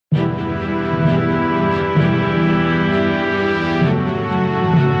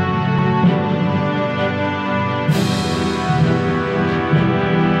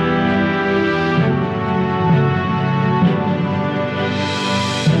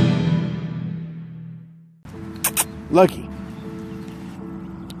Lucky.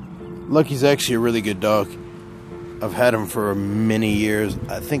 Lucky's actually a really good dog. I've had him for many years.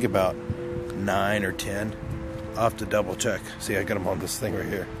 I think about 9 or 10. I'll have to double check. See, I got him on this thing right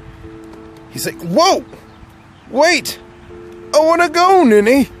here. He's like, whoa! Wait! I want to go,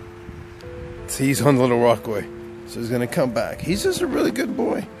 Ninny! See, he's on the little walkway. So he's going to come back. He's just a really good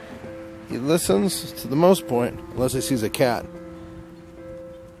boy. He listens to the most point, unless he sees a cat.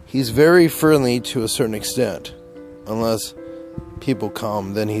 He's very friendly to a certain extent. Unless people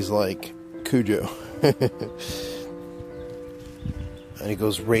come, then he's like Cujo. And he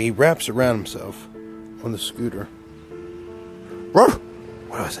goes, Ray wraps around himself on the scooter. What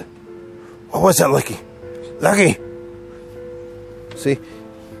was it? What was that, Lucky? Lucky! See,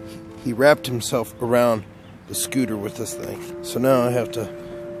 he wrapped himself around the scooter with this thing. So now I have to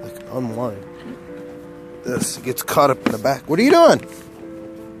like unwind this. It gets caught up in the back. What are you doing?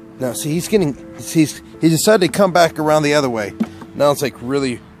 Now, see, he decided to come back around the other way. Now it's like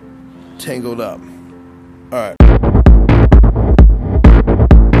really tangled up. All right.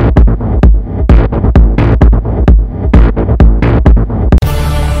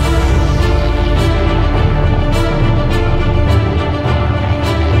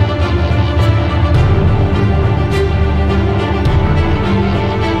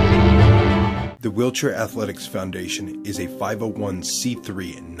 The Wheelchair Athletics Foundation is a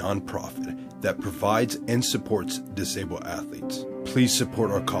 501c3 nonprofit that provides and supports disabled athletes. Please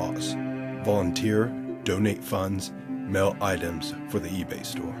support our cause. Volunteer, donate funds, mail items for the eBay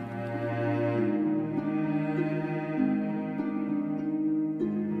store.